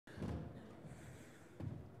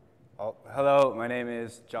Hello, my name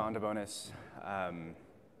is Jon Debonis.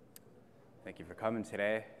 Thank you for coming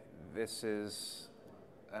today. This is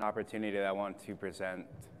an opportunity that I want to present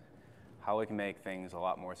how we can make things a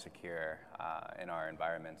lot more secure in our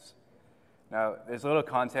environments. Now, there's a little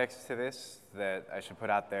context to this that I should put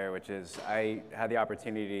out there, which is I had the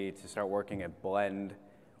opportunity to start working at Blend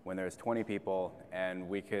when there was 20 people, and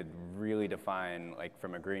we could really define, like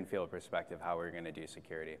from a greenfield perspective, how we were going to do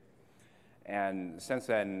security. And since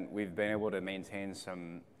then, we've been able to maintain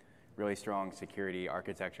some really strong security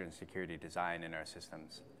architecture and security design in our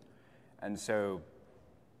systems. And so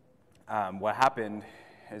what happened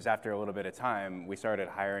is after a little bit of time, we started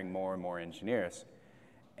hiring more and more engineers.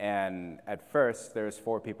 And at first, there was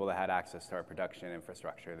 4 people that had access to our production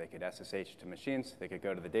infrastructure. They could SSH to machines, they could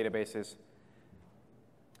go to the databases.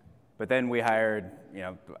 But then we hired,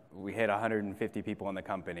 we hit 150 people in the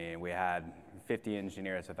company, and we had 50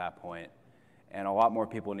 engineers at that point. And a lot more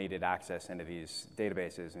people needed access into these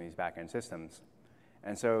databases and these backend systems.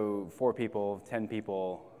 And so 4 people, 10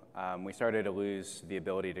 people, we started to lose the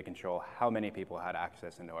ability to control how many people had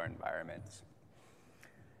access into our environments.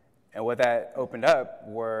 And what that opened up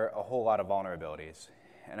were a whole lot of vulnerabilities.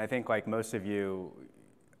 And I think like most of you,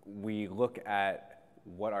 we look at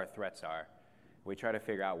what our threats are. We try to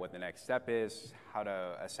figure out what the next step is, how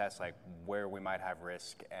to assess like where we might have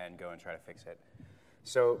risk and go and try to fix it.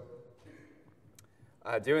 So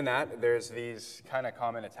doing that, there's these kind of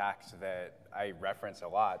common attacks that I reference a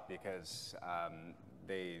lot because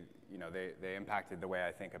they impacted the way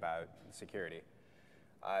I think about security.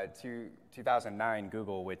 2009,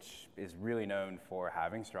 Google, which is really known for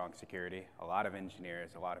having strong security, a lot of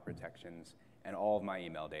engineers, a lot of protections, and all of my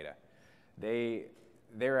email data. They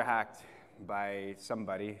were hacked by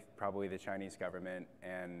somebody, probably the Chinese government,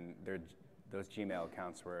 and those Gmail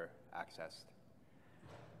accounts were accessed.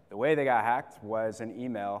 The way they got hacked was an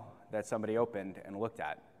email that somebody opened and looked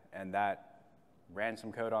at, and that ran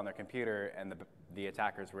some code on their computer, and the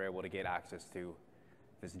attackers were able to get access to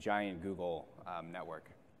this giant Google network.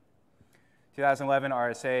 2011,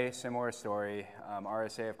 RSA, similar story.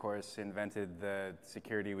 RSA, of course, invented the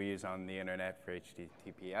security we use on the internet for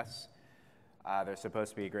HTTPS. They're supposed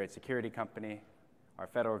to be a great security company. Our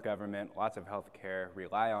federal government, lots of healthcare,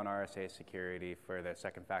 rely on RSA security for their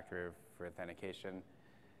second factor for authentication.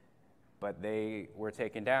 But they were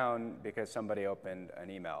taken down because somebody opened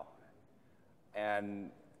an email.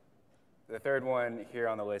 And the third one here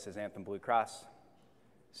on the list is Anthem Blue Cross.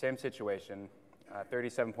 Same situation,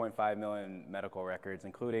 37.5 million medical records,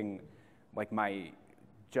 including like my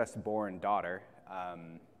just born daughter.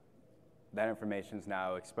 That information is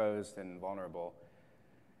now exposed and vulnerable.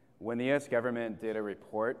 When the US government did a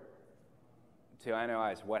report to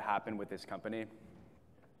analyze what happened with this company,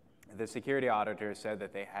 the security auditor said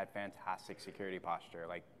that they had fantastic security posture,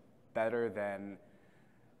 like better than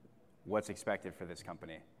what's expected for this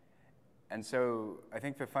company. And so I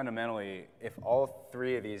think that fundamentally, if all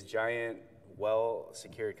 3 of these giant,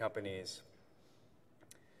 well-secured companies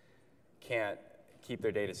can't keep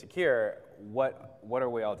their data secure, what are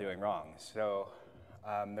we all doing wrong? So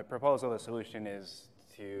the proposal, the solution is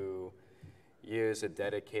to use a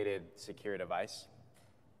dedicated secure device.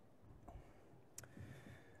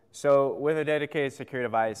 So with a dedicated secure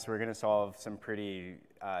device, we're going to solve some pretty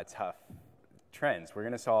tough trends. We're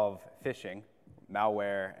going to solve phishing,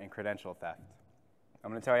 malware, and credential theft.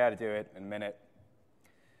 I'm going to tell you how to do it in a minute.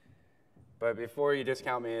 But before you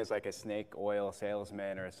discount me as like a snake oil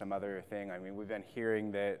salesman or some other thing, I mean, we've been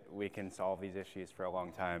hearing that we can solve these issues for a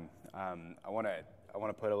long time. I want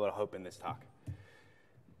to put a little hope in this talk.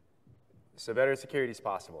 So better security is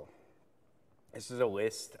possible. This is a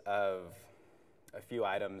list of a few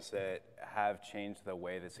items that have changed the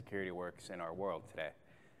way that security works in our world today.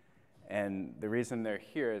 And the reason they're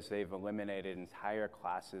here is they've eliminated entire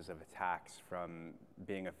classes of attacks from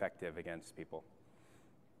being effective against people.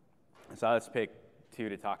 So let's pick 2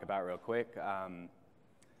 to talk about real quick. How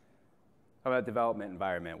about development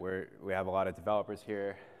environment? We have a lot of developers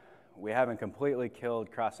here. We haven't completely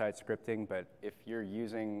killed cross-site scripting, but if you're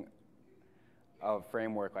using a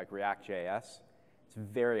framework like React.js, it's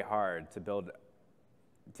very hard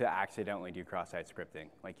to accidentally do cross-site scripting.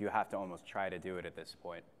 Like you have to almost try to do it at this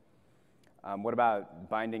point. What about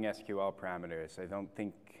binding SQL parameters? I don't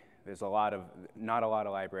think there's not a lot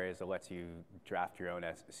of libraries that lets you draft your own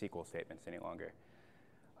SQL statements any longer.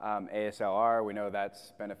 ASLR, we know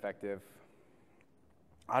that's been effective.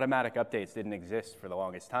 Automatic updates didn't exist for the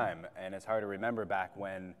longest time, and it's hard to remember back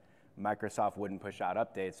when Microsoft wouldn't push out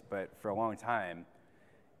updates, but for a long time,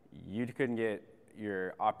 you couldn't get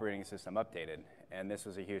your operating system updated, and this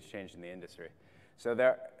was a huge change in the industry. So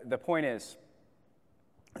the point is,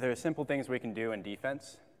 there are simple things we can do in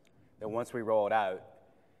defense that once we roll it out,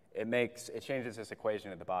 it changes this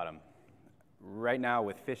equation at the bottom. Right now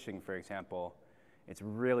with phishing, for example, it's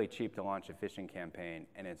really cheap to launch a phishing campaign,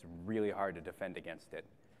 and it's really hard to defend against it.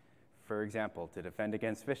 For example, to defend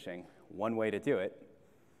against phishing, one way to do it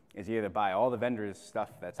is you either buy all the vendors'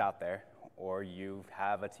 stuff that's out there, or you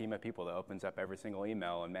have a team of people that opens up every single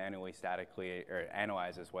email and manually, statically, or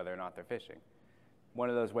analyzes whether or not they're phishing. One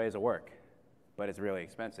of those ways will work, but it's really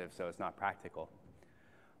expensive, so it's not practical.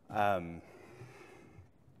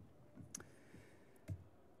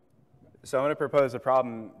 So I'm going to propose a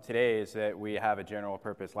problem today is that we have a general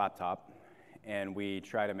purpose laptop and we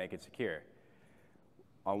try to make it secure.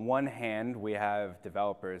 On one hand, we have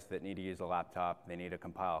developers that need to use a laptop, they need to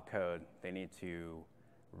compile code, they need to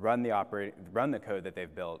run the code that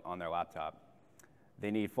they've built on their laptop.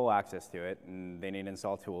 They need full access to it, and they need to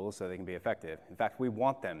install tools so they can be effective. In fact, we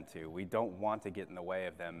want them to. We don't want to get in the way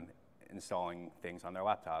of them installing things on their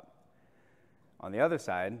laptop. On the other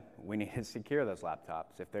side, we need to secure those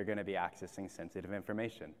laptops if they're going to be accessing sensitive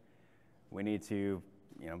information. We need to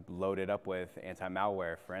load it up with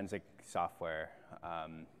anti-malware, forensic software,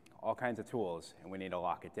 all kinds of tools, and we need to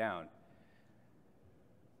lock it down.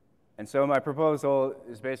 And so my proposal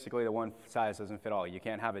is basically the one size doesn't fit all. You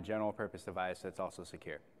can't have a general purpose device that's also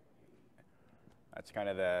secure. That's kind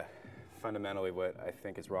of fundamentally what I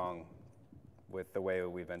think is wrong with the way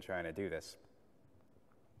we've been trying to do this.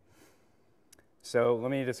 So let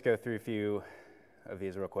me just go through a few of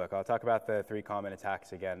these real quick. I'll talk about the 3 common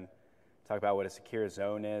attacks again, talk about what a secure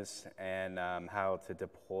zone is, and how to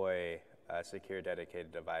deploy a secure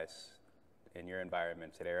dedicated device in your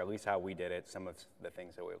environment today, or at least how we did it, some of the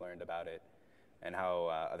things that we learned about it, and how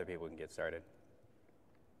other people can get started.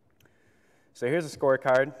 So here's a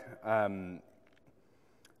scorecard.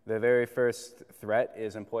 The very first threat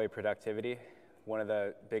is employee productivity. One of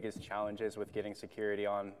the biggest challenges with getting security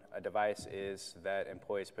on a device is that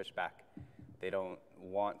employees push back. They don't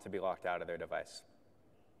want to be locked out of their device.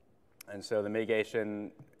 And so the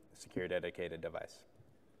mitigation, secure dedicated device.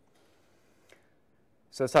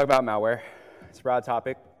 So let's talk about malware. It's a broad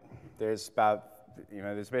topic. There's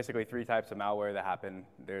basically 3 types of malware that happen.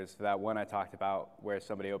 There's that one I talked about where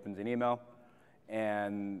somebody opens an email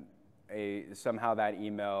and somehow that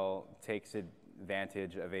email takes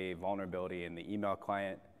advantage of a vulnerability in the email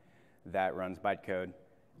client that runs bytecode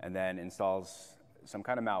and then installs some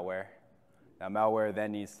kind of malware. Now malware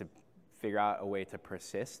then needs to figure out a way to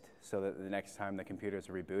persist so that the next time the computers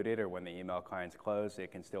are rebooted or when the email client's closed,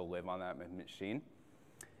 it can still live on that machine.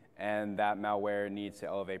 And that malware needs to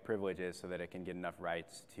elevate privileges so that it can get enough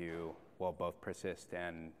rights to, both persist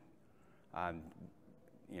and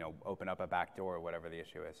open up a backdoor or whatever the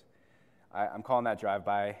issue is. I'm calling that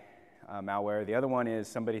drive-by malware. The other one is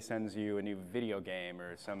somebody sends you a new video game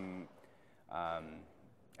or some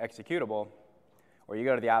executable, or you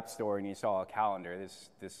go to the App Store and you install a calendar.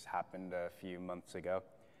 This happened a few months ago,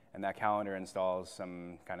 and that calendar installs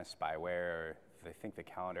some kind of spyware, or I think the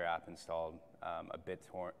calendar app installed a bit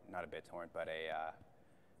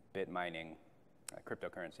mining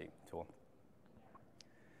cryptocurrency tool.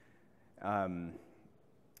 And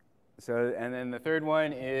then the third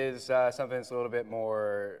one is something that's a little bit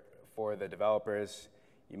more for the developers.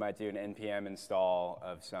 You might do an npm install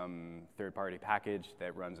of some third-party package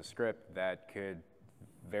that runs a script that could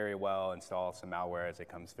very well install some malware as it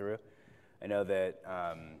comes through. I know that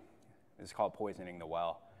it's called poisoning the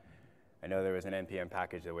well. I know there was an npm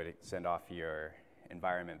package that would send off your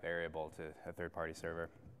environment variable to a third-party server.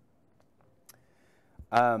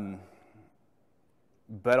 But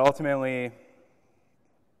ultimately,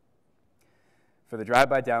 for the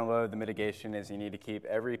drive-by download, the mitigation is you need to keep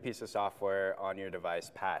every piece of software on your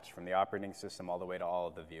device patched from the operating system all the way to all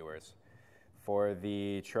of the viewers. For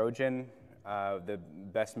the Trojan, the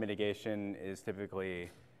best mitigation is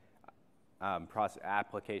typically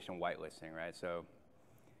application whitelisting, right? So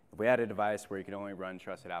if we had a device where you could only run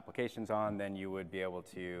trusted applications on, then you would be able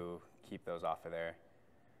to keep those off of there.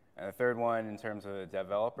 And the third one, in terms of the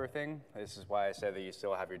developer thing, this is why I said that you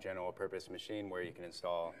still have your general purpose machine where you can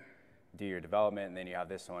do your development, and then you have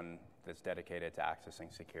this one that's dedicated to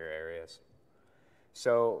accessing secure areas.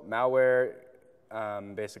 So malware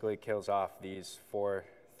basically kills off these 4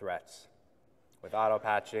 threats. With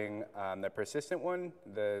auto-patching, the persistent one,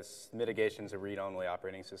 the mitigation's a read-only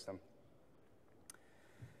operating system.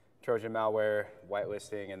 Trojan malware,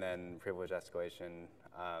 whitelisting, and then privilege escalation.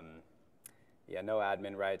 No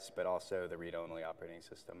admin rights, but also the read-only operating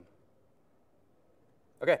system.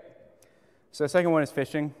 Okay, so the second one is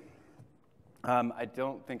phishing. I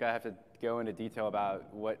don't think I have to go into detail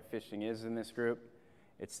about what phishing is in this group.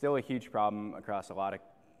 It's still a huge problem across a lot of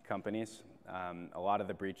companies. A lot of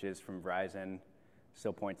the breaches from Verizon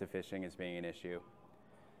still point to phishing as being an issue.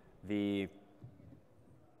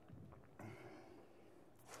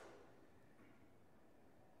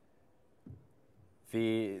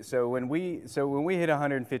 So when we hit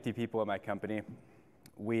 150 people at my company,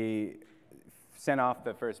 we sent off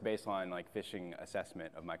the first baseline like phishing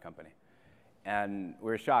assessment of my company. And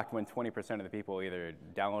we were shocked when 20% of the people either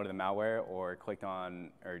downloaded the malware or clicked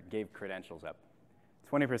on or gave credentials up.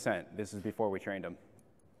 20%, this is before we trained them.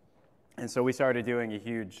 And so we started doing a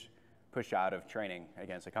huge push out of training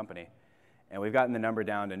against the company. And we've gotten the number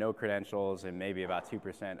down to no credentials and maybe about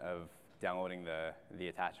 2% of downloading the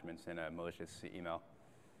attachments in a malicious email.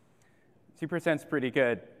 2% is pretty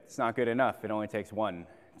good. It's not good enough. It only takes one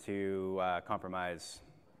to compromise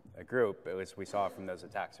a group, at least we saw from those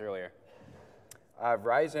attacks earlier.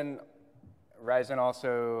 Verizon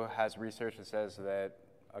also has research that says that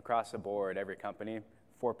across the board, every company,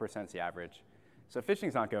 4% is the average. So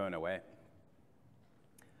phishing's not going away.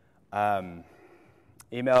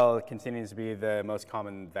 Email continues to be the most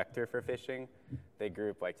common vector for phishing. They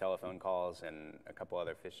group like telephone calls and a couple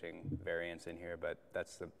other phishing variants in here, but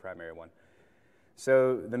that's the primary one.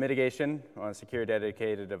 So the mitigation on a secure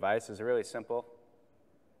dedicated device is really simple.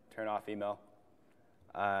 Turn off email.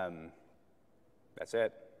 That's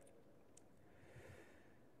it.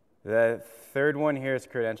 The third one here is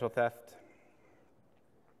credential theft.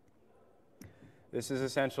 This is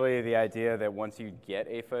essentially the idea that once you get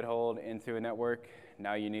a foothold into a network,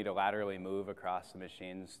 now you need to laterally move across the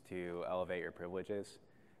machines to elevate your privileges.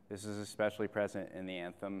 This is especially present in the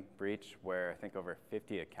Anthem breach, where I think over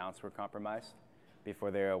 50 accounts were compromised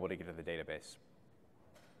before they were able to get to the database.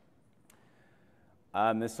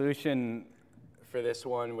 The solution for this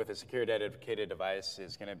one with a secure dedicated device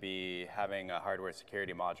is going to be having a hardware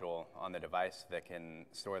security module on the device that can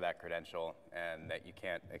store that credential and that you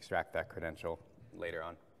can't extract that credential later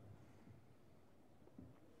on.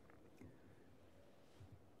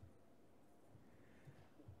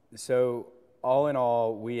 So all in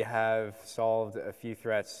all, we have solved a few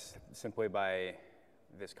threats simply by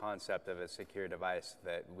this concept of a secure device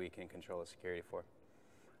that we can control the security for.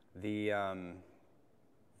 The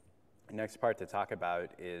next part to talk about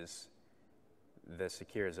is the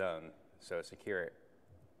secure zone, so a secure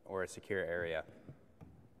area.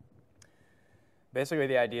 Basically,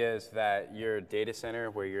 the idea is that your data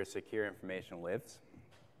center where your secure information lives,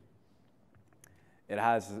 it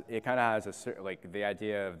kind of has like the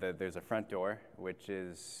idea of there's a front door, which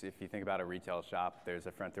is, if you think about a retail shop, there's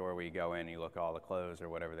a front door where you go in and you look at all the clothes or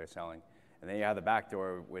whatever they're selling. And then you have the back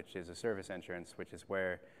door, which is a service entrance, which is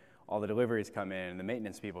where all the deliveries come in, the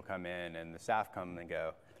maintenance people come in, and the staff come and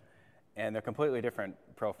go. And they're completely different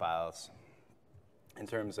profiles in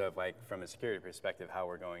terms of, like, from a security perspective, how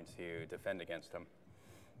we're going to defend against them.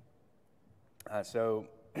 So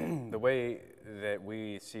the way that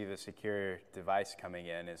we see the secure device coming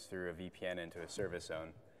in is through a VPN into a service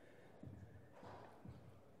zone.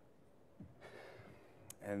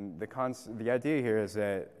 And the idea here is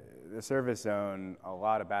that the service zone, a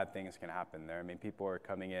lot of bad things can happen there. I mean, people are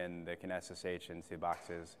coming in, they can SSH into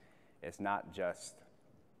boxes. It's not just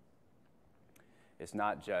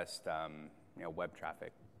web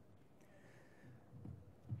traffic.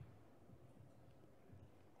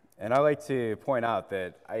 And I like to point out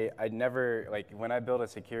that I never, like, when I build a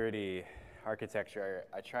security architecture,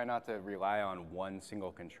 I try not to rely on one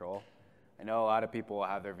single control. I know a lot of people will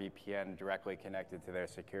have their VPN directly connected to their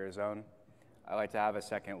secure zone. I like to have a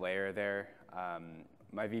second layer there.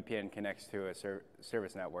 My VPN connects to a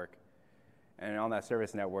service network. And on that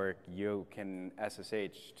service network, you can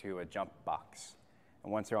SSH to a jump box.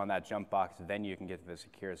 And once you're on that jump box, then you can get to the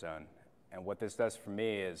secure zone. And what this does for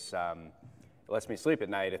me is it lets me sleep at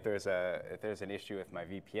night if there's an issue with my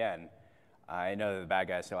VPN. I know that the bad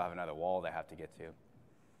guys still have another wall they have to get to.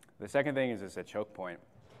 The second thing is it's a choke point.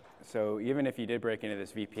 So even if you did break into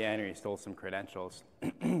this VPN or you stole some credentials,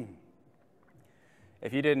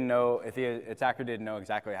 if the attacker didn't know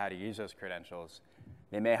exactly how to use those credentials,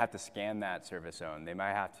 they may have to scan that service zone. They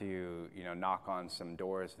might have to, knock on some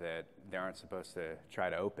doors that they aren't supposed to try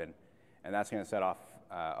to open, and that's going to set off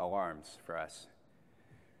alarms for us.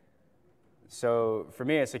 So for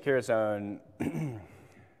me, a secure zone,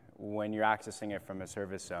 when you're accessing it from a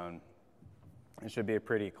service zone, it should be a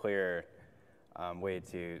pretty clear way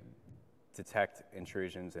to detect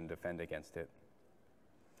intrusions and defend against it.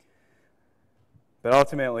 But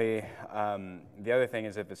ultimately, the other thing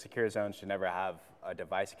is that the secure zone should never have a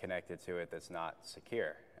device connected to it that's not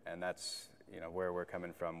secure. And that's where we're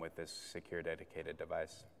coming from with this secure dedicated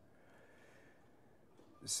device.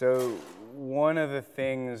 So one of the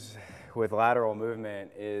things with lateral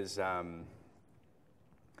movement is,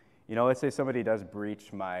 let's say somebody does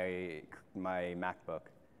breach my MacBook.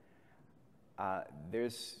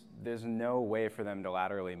 There's no way for them to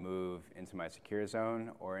laterally move into my secure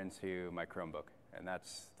zone or into my Chromebook, and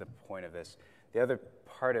that's the point of this. The other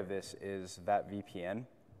part of this is that VPN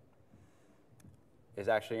is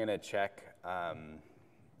actually going to check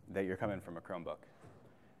that you're coming from a Chromebook.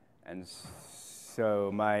 And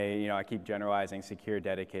so I keep generalizing secure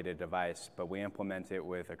dedicated device, but we implement it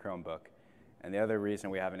with a Chromebook. And the other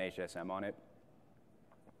reason we have an HSM on it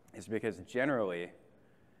is because generally,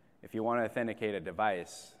 if you want to authenticate a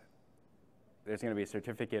device, there's going to be a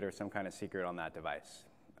certificate or some kind of secret on that device,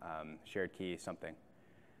 shared key, something.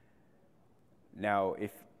 Now,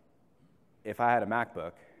 if I had a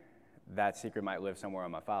MacBook, that secret might live somewhere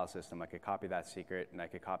on my file system. I could copy that secret, and I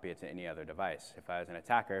could copy it to any other device. If I was an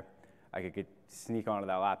attacker, I could sneak onto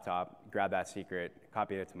that laptop, grab that secret,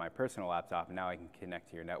 copy it to my personal laptop, and now I can connect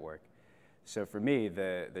to your network. So for me,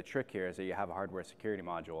 the trick here is that you have a hardware security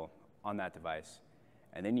module on that device,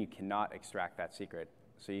 and then you cannot extract that secret.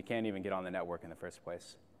 So you can't even get on the network in the first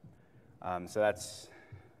place. So that's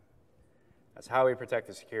how we protect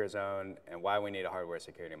the secure zone and why we need a hardware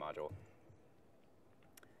security module.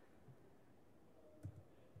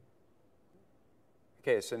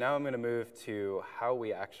 Okay, so now I'm going to move to how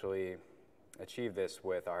we actually achieve this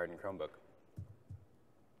with a hardened Chromebook.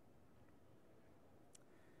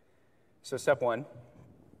 So step one.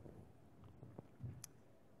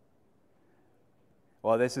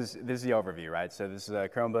 Well, this is the overview, right? So this is a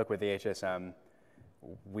Chromebook with the HSM.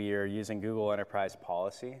 We are using Google Enterprise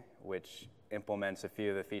Policy, which implements a few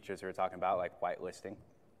of the features we were talking about, like whitelisting.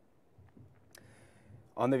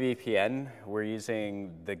 On the VPN, we're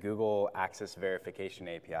using the Google Access Verification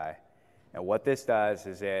API. And what this does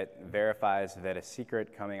is it verifies that a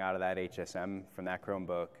secret coming out of that HSM from that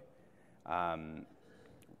Chromebook,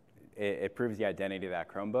 it proves the identity of that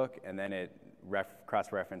Chromebook, and then it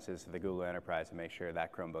cross-references to the Google Enterprise to make sure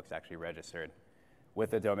that Chromebook's actually registered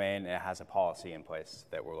with the domain, and it has a policy in place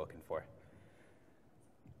that we're looking for.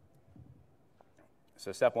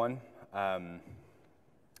 So step one,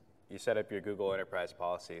 you set up your Google Enterprise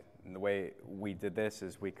policy. And the way we did this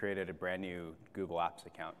is we created a brand new Google Apps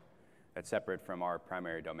account that's separate from our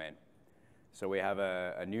primary domain. So we have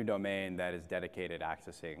a new domain that is dedicated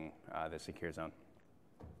accessing the secure zone.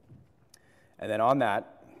 And then on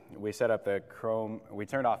that, we set up the Chrome, we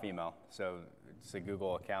turned off email. So it's a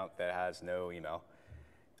Google account that has no email.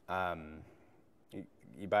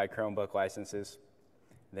 You buy Chromebook licenses,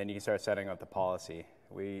 then you can start setting up the policy.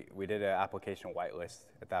 We did an application whitelist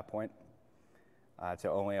at that point to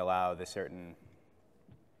only allow the certain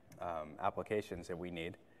applications that we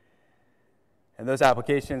need. And those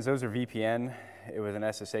applications, those are VPN. It was an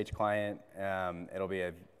SSH client. It'll be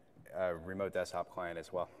a remote desktop client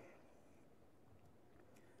as well.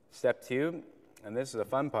 Step two, and this is the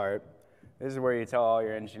fun part, this is where you tell all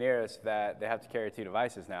your engineers that they have to carry 2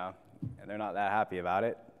 devices now, and they're not that happy about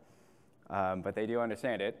it, but they do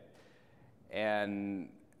understand it. And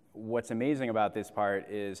what's amazing about this part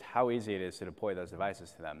is how easy it is to deploy those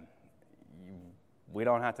devices to them. We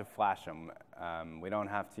don't have to flash them. We don't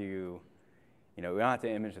have to, we don't have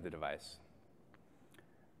to image the device.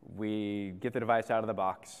 We get the device out of the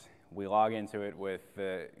box. We log into it with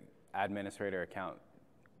the administrator account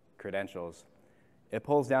credentials. It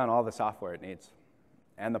pulls down all the software it needs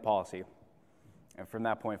and the policy. And from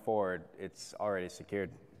that point forward, it's already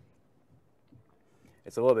secured.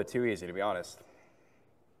 It's a little bit too easy, to be honest.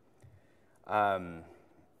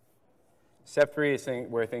 Step 3 is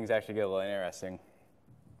where things actually get a little interesting.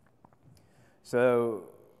 So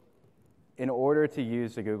in order to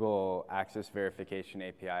use the Google Access Verification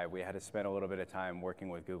API, we had to spend a little bit of time working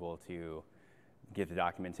with Google to get the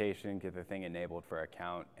documentation, get the thing enabled for our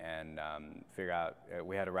account, and figure out,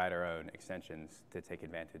 we had to write our own extensions to take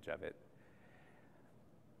advantage of it.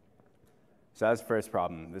 So that's the first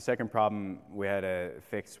problem. The second problem we had to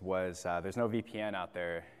fix was there's no VPN out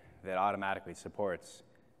there that automatically supports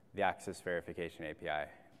the Access Verification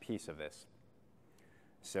API piece of this.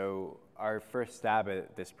 So our first stab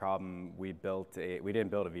at this problem, we didn't build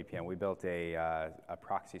a VPN, we built a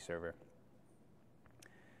proxy server.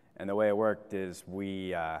 And the way it worked is we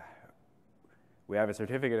have a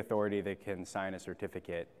certificate authority that can sign a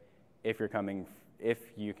certificate if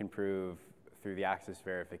you can prove through the Access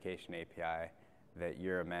Verification API that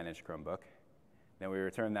you're a managed Chromebook. Then we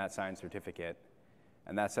return that signed certificate,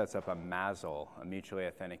 and that sets up a MASL, a mutually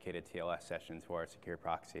authenticated TLS session to our secure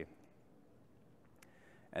proxy.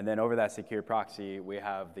 And then over that secure proxy, we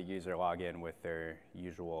have the user log in with their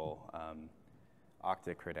usual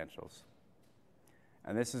Okta credentials.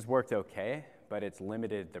 And this has worked okay, but it's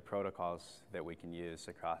limited the protocols that we can use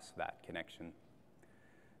across that connection.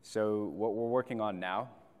 So what we're working on now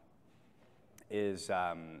is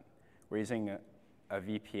we're using a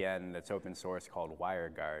VPN that's open source called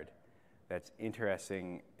WireGuard. That's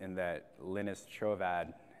interesting in that Linus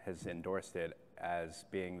Trovad has endorsed it as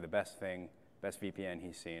being the best VPN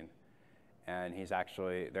he's seen. And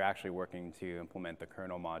they're actually working to implement the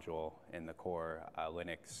kernel module in the core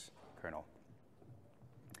Linux kernel.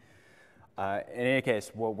 In any case,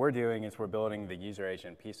 what we're doing is we're building the user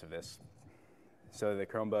agent piece of this, so the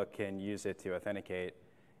Chromebook can use it to authenticate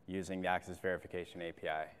using the access verification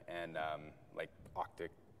API and like Okta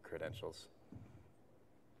credentials.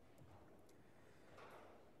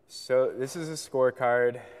 So this is a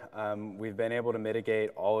scorecard. We've been able to mitigate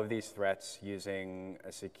all of these threats using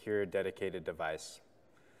a secure dedicated device,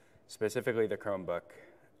 specifically the Chromebook.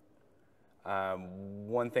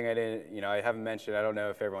 One thing I haven't mentioned, I don't know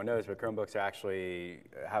if everyone knows, but Chromebooks actually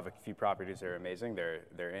have a few properties that are amazing.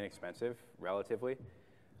 They're inexpensive, relatively.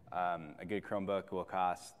 A good Chromebook will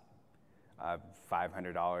cost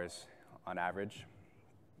 $500 on average.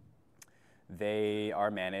 They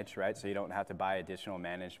are managed, right? So you don't have to buy additional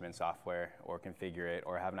management software or configure it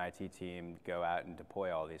or have an IT team go out and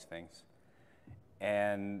deploy all these things.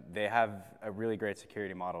 And they have a really great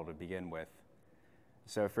security model to begin with.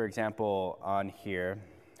 So for example, on here,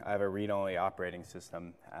 I have a read-only operating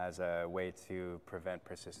system as a way to prevent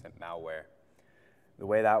persistent malware. The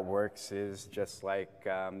way that works is just like the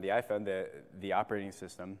iPhone, the operating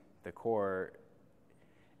system, the core,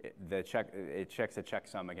 it checks a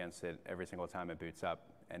checksum against it every single time it boots up.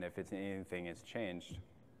 And if anything is changed,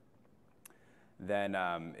 then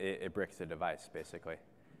it bricks the device, basically.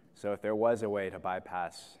 So if there was a way to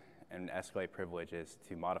bypass and escalate privileges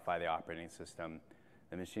to modify the operating system,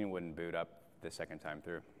 the machine wouldn't boot up the second time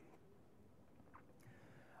through.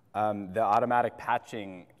 The automatic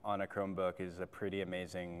patching on a Chromebook is a pretty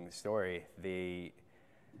amazing story.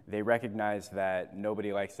 They recognize that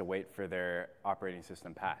nobody likes to wait for their operating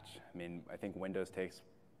system patch. I mean, I think Windows takes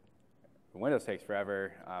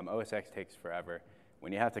forever, OS X takes forever.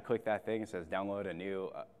 When you have to click that thing, it says download a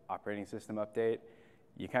new operating system update,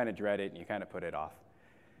 you kind of dread it and you kind of put it off.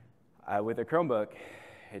 With a Chromebook,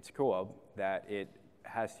 it's cool that it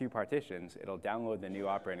has two partitions. It'll download the new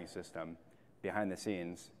operating system behind the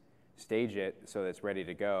scenes, stage it so that it's ready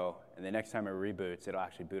to go, and the next time it reboots, it'll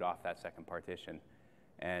actually boot off that second partition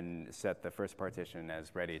and set the first partition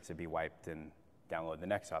as ready to be wiped and download the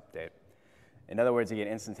next update. In other words, you get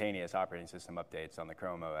instantaneous operating system updates on the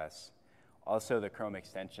Chrome OS. Also, the Chrome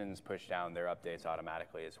extensions push down their updates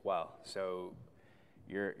automatically as well, so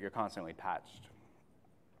you're constantly patched.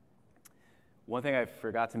 One thing I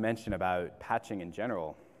forgot to mention about patching in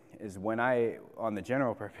general is on the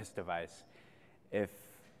general purpose device,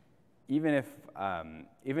 even if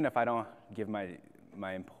I don't give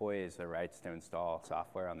my employees the rights to install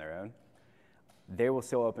software on their own, they will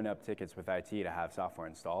still open up tickets with IT to have software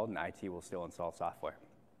installed, and IT will still install software.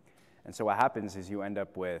 And so what happens is you end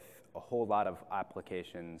up with a whole lot of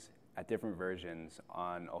applications at different versions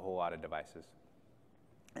on a whole lot of devices.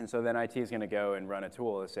 And so then IT is going to go and run a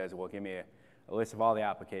tool that says, well, give me a list of all the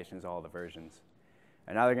applications, all the versions.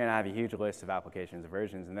 And now they're going to have a huge list of applications and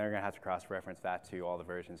versions, and they're going to have to cross-reference that to all the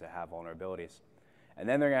versions that have vulnerabilities. And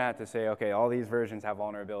then they're going to have to say, okay, all these versions have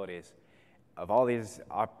vulnerabilities of all these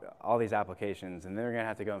applications, and then they're going to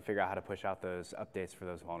have to go and figure out how to push out those updates for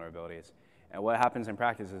those vulnerabilities. And what happens in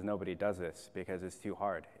practice is nobody does this because it's too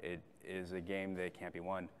hard. It is a game that can't be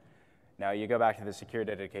won. Now, you go back to the secure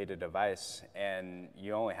dedicated device, and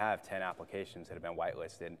you only have 10 applications that have been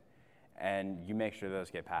whitelisted, and you make sure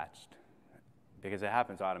those get patched because it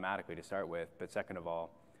happens automatically to start with, but second of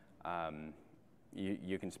all,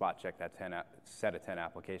 you can spot check that set of 10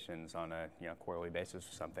 applications on a quarterly basis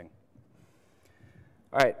or something.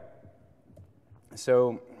 All right,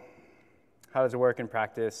 so how does it work in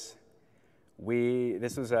practice?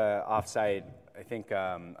 This was an offsite, I think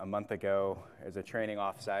a month ago. It was a training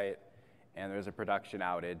offsite, and there was a production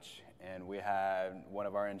outage, and we had one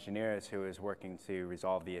of our engineers who is working to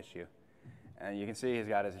resolve the issue. And you can see he's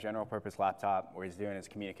got his general purpose laptop where he's doing his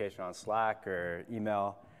communication on Slack or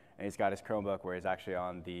email, and he's got his Chromebook where he's actually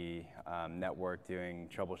on the network doing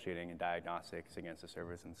troubleshooting and diagnostics against the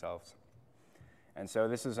servers themselves. And so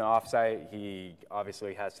this is an offsite. He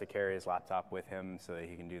obviously has to carry his laptop with him so that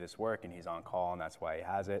he can do this work, and he's on call, and that's why he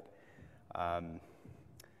has it.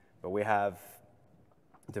 But we have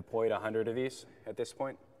deployed 100 of these at this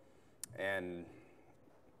point, and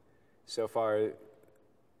so far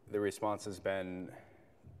the response has been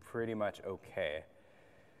pretty much okay.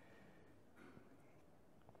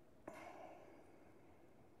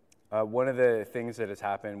 One of the things that has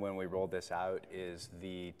happened when we rolled this out is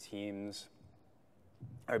the teams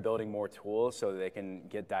are building more tools so that they can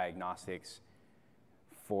get diagnostics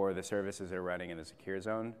for the services they're running in the secure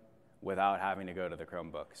zone without having to go to the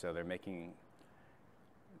Chromebook. So they're making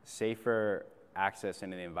safer access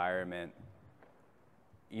into the environment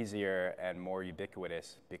easier and more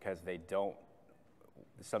ubiquitous because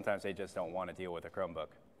sometimes they just don't want to deal with a Chromebook.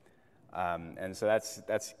 And so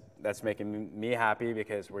that's making me happy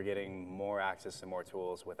because we're getting more access to more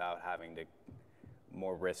tools without having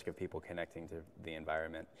more risk of people connecting to the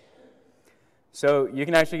environment. So you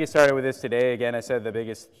can actually get started with this today. Again, I said the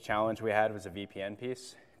biggest challenge we had was a VPN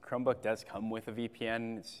piece. Chromebook does come with a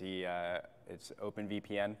VPN. It's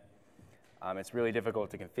OpenVPN. It's really difficult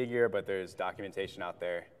to configure, but there's documentation out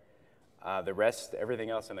there. Everything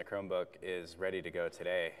else in the Chromebook is ready to go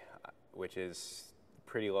today, which is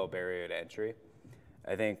pretty low barrier to entry.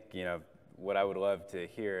 I think, what I would love to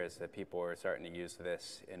hear is that people are starting to use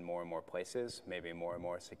this in more and more places, maybe more and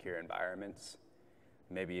more secure environments.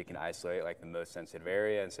 Maybe you can isolate like the most sensitive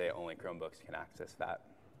area and say only Chromebooks can access that.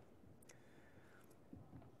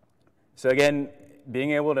 So again,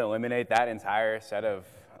 being able to eliminate that entire set of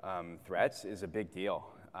threats is a big deal.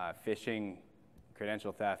 Phishing,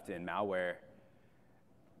 credential theft, and malware,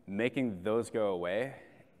 making those go away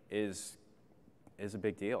is a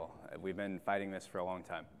big deal. We've been fighting this for a long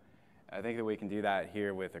time. I think that we can do that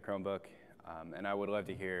here with a Chromebook, and I would love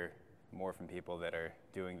to hear more from people that are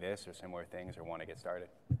doing this or similar things or want to get started.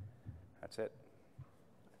 That's it.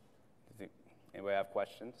 Does anybody have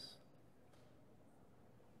questions?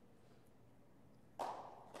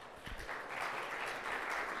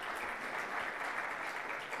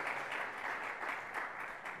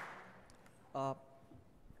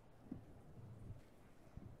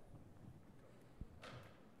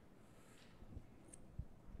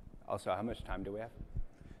 Also, how much time do we have?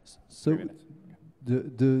 So 3 minutes.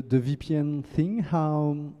 The VPN thing,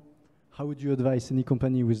 how would you advise any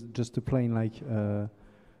company with just a plain like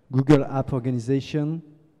Google app organization,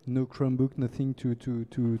 no Chromebook, nothing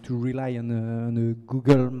to rely on a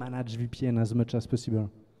Google managed VPN as much as possible?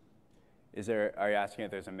 Are you asking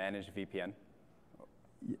if there's a managed VPN?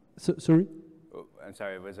 Sorry? Oh, I'm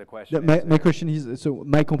sorry, was the question? My question is, so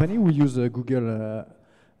my company, we use Google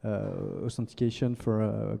authentication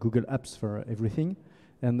for Google Apps for everything.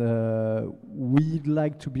 And we'd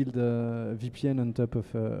like to build a VPN on top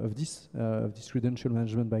of this credential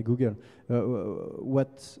management by Google.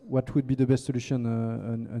 What would be the best solution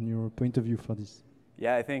on your point of view for this?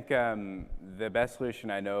 Yeah, I think the best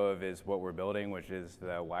solution I know of is what we're building, which is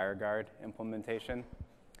the WireGuard implementation.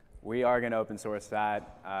 We are going to open source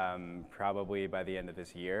that probably by the end of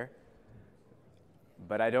this year.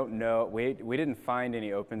 But I don't know, we didn't find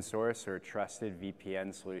any open source or trusted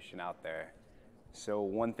VPN solution out there. So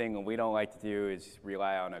one thing we don't like to do is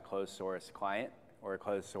rely on a closed source client or a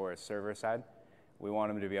closed source server side. We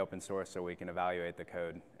want them to be open source so we can evaluate the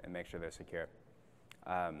code and make sure they're secure.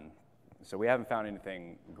 So we haven't found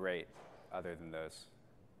anything great other than those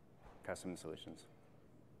custom solutions.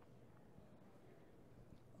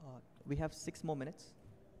 We have 6 more minutes.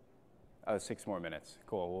 Oh, 6 more minutes.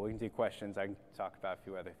 Cool. Well, we can do questions. I can talk about a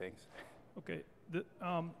few other things. Okay.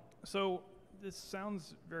 So this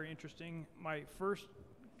sounds very interesting. My first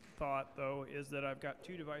thought, though, is that I've got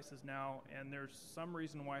 2 devices now, and there's some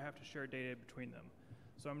reason why I have to share data between them.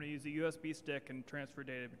 So I'm going to use a USB stick and transfer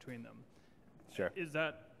data between them. Sure.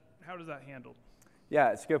 How does that handle?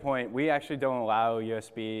 Yeah, it's a good point. We actually don't allow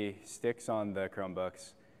USB sticks on the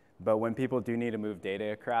Chromebooks, but when people do need to move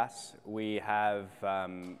data across, we have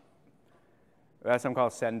something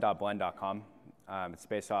called send.blend.com. It's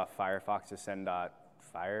based off Firefox's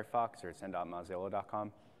send.firefox or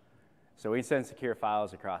send.mozilla.com. So we send secure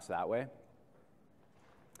files across that way.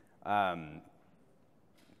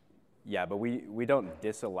 Yeah, but we don't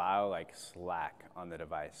disallow like Slack on the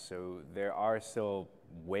device. So there are still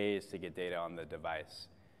ways to get data on the device.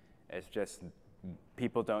 It's just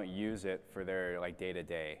people don't use it for their like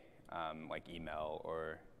day-to-day, like email,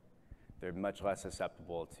 or they're much less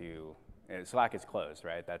susceptible to. Slack is closed,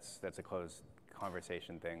 right? That's a closed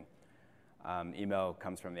conversation thing. Email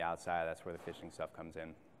comes from the outside. That's where the phishing stuff comes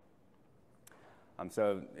in.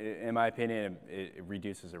 So in my opinion, it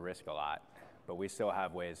reduces the risk a lot, but we still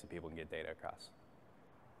have ways that people can get data across.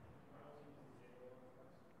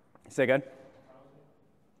 Say again?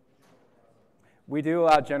 We do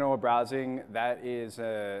allow general browsing. That is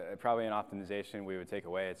probably an optimization we would take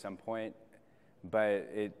away at some point, but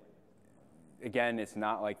again, it's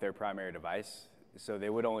not like their primary device, so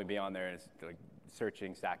they would only be on there like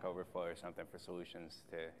searching Stack Overflow or something for solutions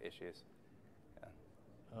to issues. Yeah.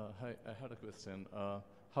 Hi, I had a question.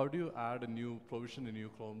 how do you add provision a new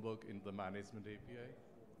Chromebook into the management API?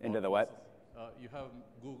 Into the what? You have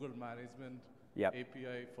Google Management Yep.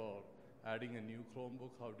 API for adding a new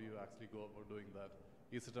Chromebook. How do you actually go about doing that?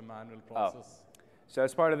 Is it a manual process? So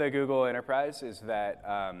as part of the Google Enterprise is that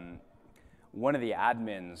one of the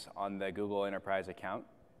admins on the Google Enterprise account,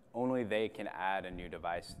 only they can add a new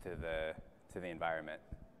device to the environment.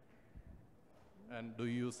 And do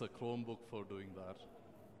you use a Chromebook for doing that?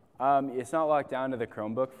 It's not locked down to the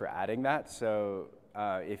Chromebook for adding that. So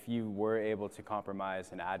if you were able to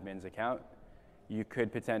compromise an admin's account, you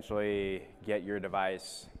could potentially get your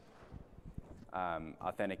device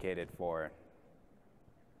authenticated for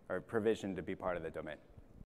or provisioned to be part of the domain.